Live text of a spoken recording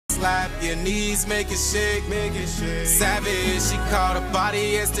slap your knees, make it shake, Savage, she caught her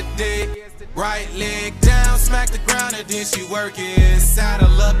body yesterday. Right leg down, smack the ground, and then she working.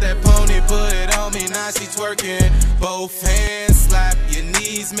 Saddle up that pony, put it on me, now she twerking. Both hands, slap your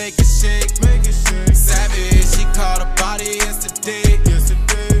knees, make it shake, Savage, she caught her body yesterday.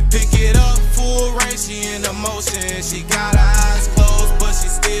 Pick it up, full range, she in the motion. She got her eyes closed, but she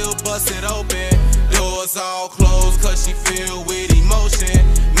still bust it open. Doors all closed, cause she filled with emotion.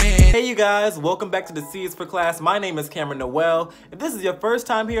 Man. Hey you guys, welcome back to the C is for Class. My name is Noel. If this is your first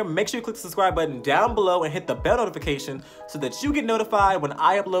time here, make sure you click the subscribe button down below and hit the bell notification so that you get notified when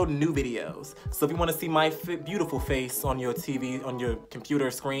I upload new videos. So if you want to see my beautiful face on your TV, on your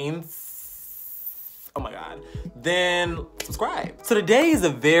computer screens, oh my god, then subscribe. So today is a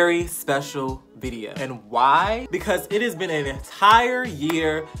very special video. And why? Because it has been an entire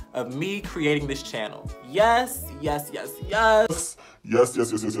year of me creating this channel. Yes. It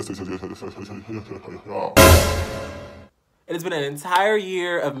has been an entire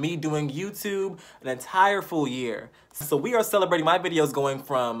year of me doing YouTube, an entire full year. So we are celebrating my videos going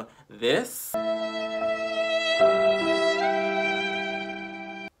from this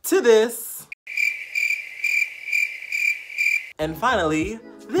to this, and finally,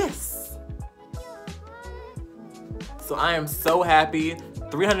 this. So I am so happy.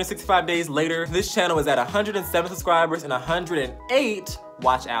 365 days later, this channel is at 107 subscribers and 108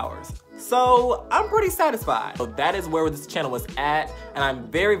 watch hours. So I'm pretty satisfied. So that is where this channel was at, and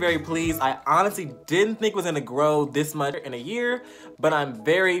I'm very pleased. I honestly didn't think it was gonna grow this much in a year, but I'm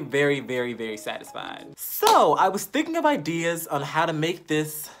very satisfied. So I was thinking of ideas on how to make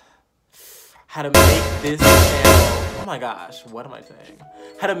this channel, oh my gosh, what am I saying?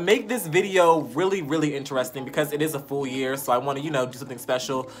 How to make this video really interesting, because it is a full year, so I want to, do something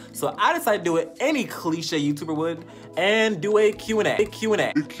special. So I decided to do it any cliche YouTuber would and do a Q&A.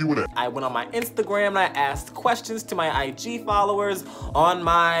 I went on my Instagram and I asked questions to my IG followers on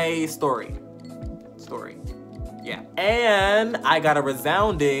my story. Yeah. And I got a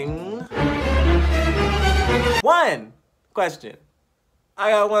resounding one question.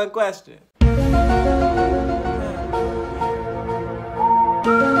 I got one question.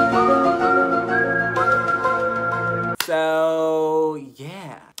 So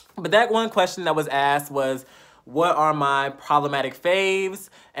yeah, but that one question that was asked was, what are my problematic faves?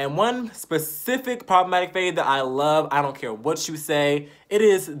 And one specific problematic fave that I love, I don't care what you say, it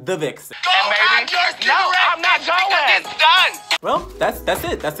is the Vixen. No, I'm not going. It's done. Well, that's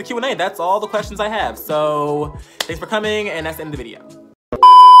it. That's the Q&A. That's all the questions I have. So thanks for coming, and that's the end of the video.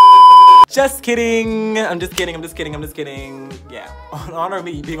 Just kidding. I'm just kidding. Yeah. In honor of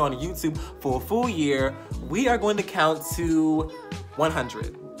me being on YouTube for a full year, we are going to count to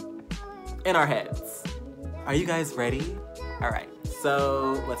 100 in our heads. Are you guys ready? All right,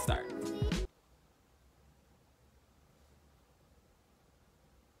 so let's start.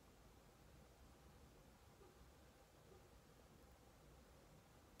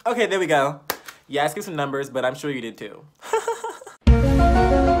 Okay, there we go. Yeah, I skipped some numbers, but I'm sure you did too.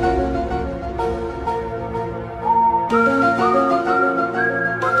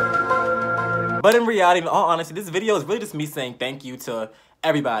 But in reality, in all honesty, this video is really just me saying thank you to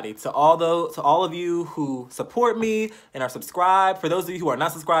everybody, to all of you who support me and are subscribed. For those of you who are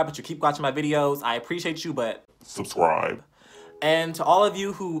not subscribed but you keep watching my videos, I appreciate you, but subscribe. And to all of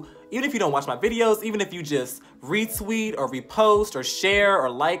you who, even if you don't watch my videos, even if you just retweet or repost or share or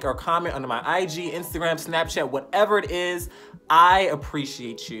like or comment under my IG, Instagram, Snapchat, whatever it is, I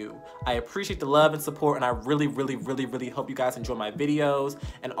appreciate you. I appreciate the love and support, and I really hope you guys enjoy my videos.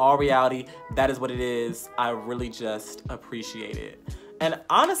 In all reality, that is what it is. I really just appreciate it. And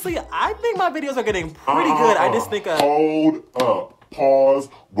honestly, I think my videos are getting pretty good. I just think hold up. Pause.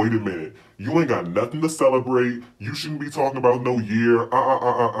 Wait a minute. You ain't got nothing to celebrate. You shouldn't be talking about no year.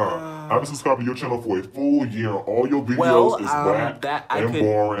 I've been subscribed to your channel for a full year. All your videos is whack and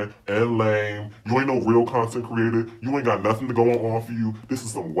boring and lame. You ain't no real content creator. You ain't got nothing to go on for you. This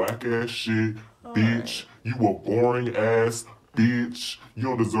is some whack ass shit, bitch. You a boring ass bitch. You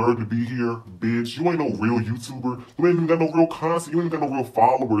don't deserve to be here, bitch. You ain't no real YouTuber. You ain't even got no real content. You ain't got no real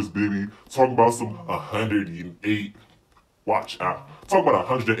followers, baby. Talking about some 108 watch out. Talk about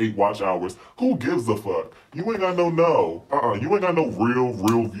 108 watch hours. Who gives a fuck? You ain't got you ain't got no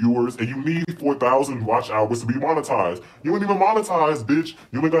real viewers, and you need 4,000 watch hours to be monetized. You ain't even monetized, bitch.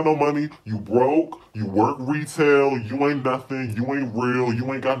 You ain't got no money. You broke. You work retail. You ain't nothing. You ain't real.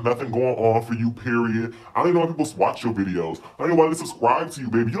 You ain't got nothing going on for you, period. I don't even know why people watch your videos. I don't even know why they subscribe to you,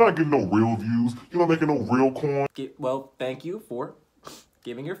 baby. You're not getting no real views. You're not making no real coin. Well, thank you for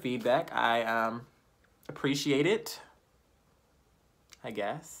giving your feedback. I appreciate it. I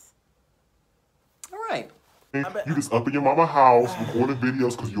guess. All right. You just up in your mama house recording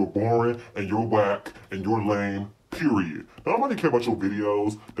videos because you're boring and you're whack and you're lame. Period. Nobody care about your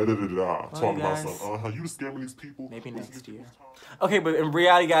videos. Talking about some. You just scamming these people. Maybe next year. Okay, but in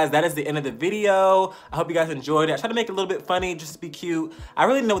reality, guys, that is the end of the video. I hope you guys enjoyed it. I tried to make it a little bit funny, just to be cute. I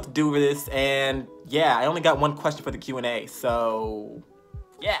really didn't know what to do with this, and yeah, I only got one question for the Q&A, so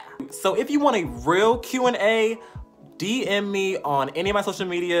yeah. So if you want a real Q&A, DM me on any of my social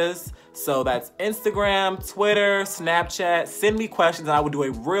medias. So that's Instagram, Twitter, Snapchat. Send me questions and I will do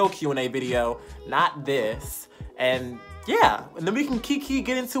a real Q&A video, not this. And yeah, and then we can kiki,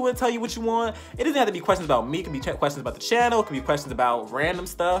 get into it, tell you what you want. It doesn't have to be questions about me. It can be questions about the channel. It can be questions about random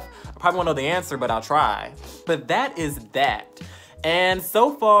stuff. I probably won't know the answer, but I'll try. But that is that. And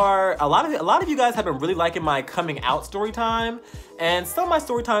so far, a lot of you guys have been really liking my coming out story time, and some of my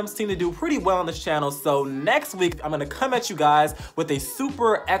story times seem to do pretty well on this channel. So next week, I'm gonna come at you guys with a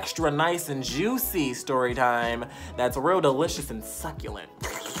super extra nice and juicy story time that's real delicious and succulent.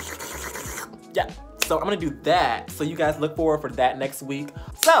 Yeah. So I'm gonna do that. So you guys look forward for that next week.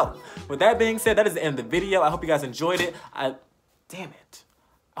 So with that being said, that is the end of the video. I hope you guys enjoyed it. Damn it.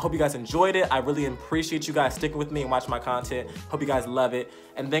 I hope you guys enjoyed it. I really appreciate you guys sticking with me and watching my content. Hope you guys love it.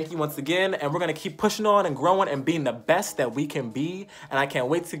 And thank you once again. And we're gonna keep pushing on and growing and being the best that we can be. And I can't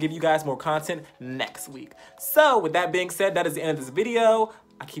wait to give you guys more content next week. So with that being said, that is the end of this video.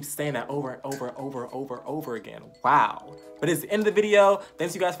 I keep saying that over and over again. Wow. But it's the end of the video.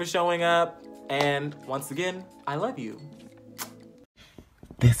 Thanks you guys for showing up. And once again, I love you.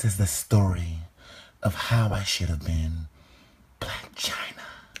 This is the story of how I should have been Black China.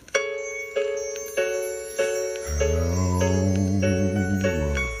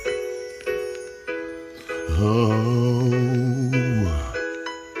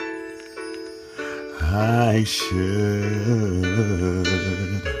 I should.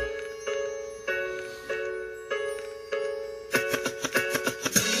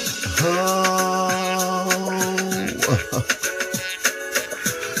 Oh.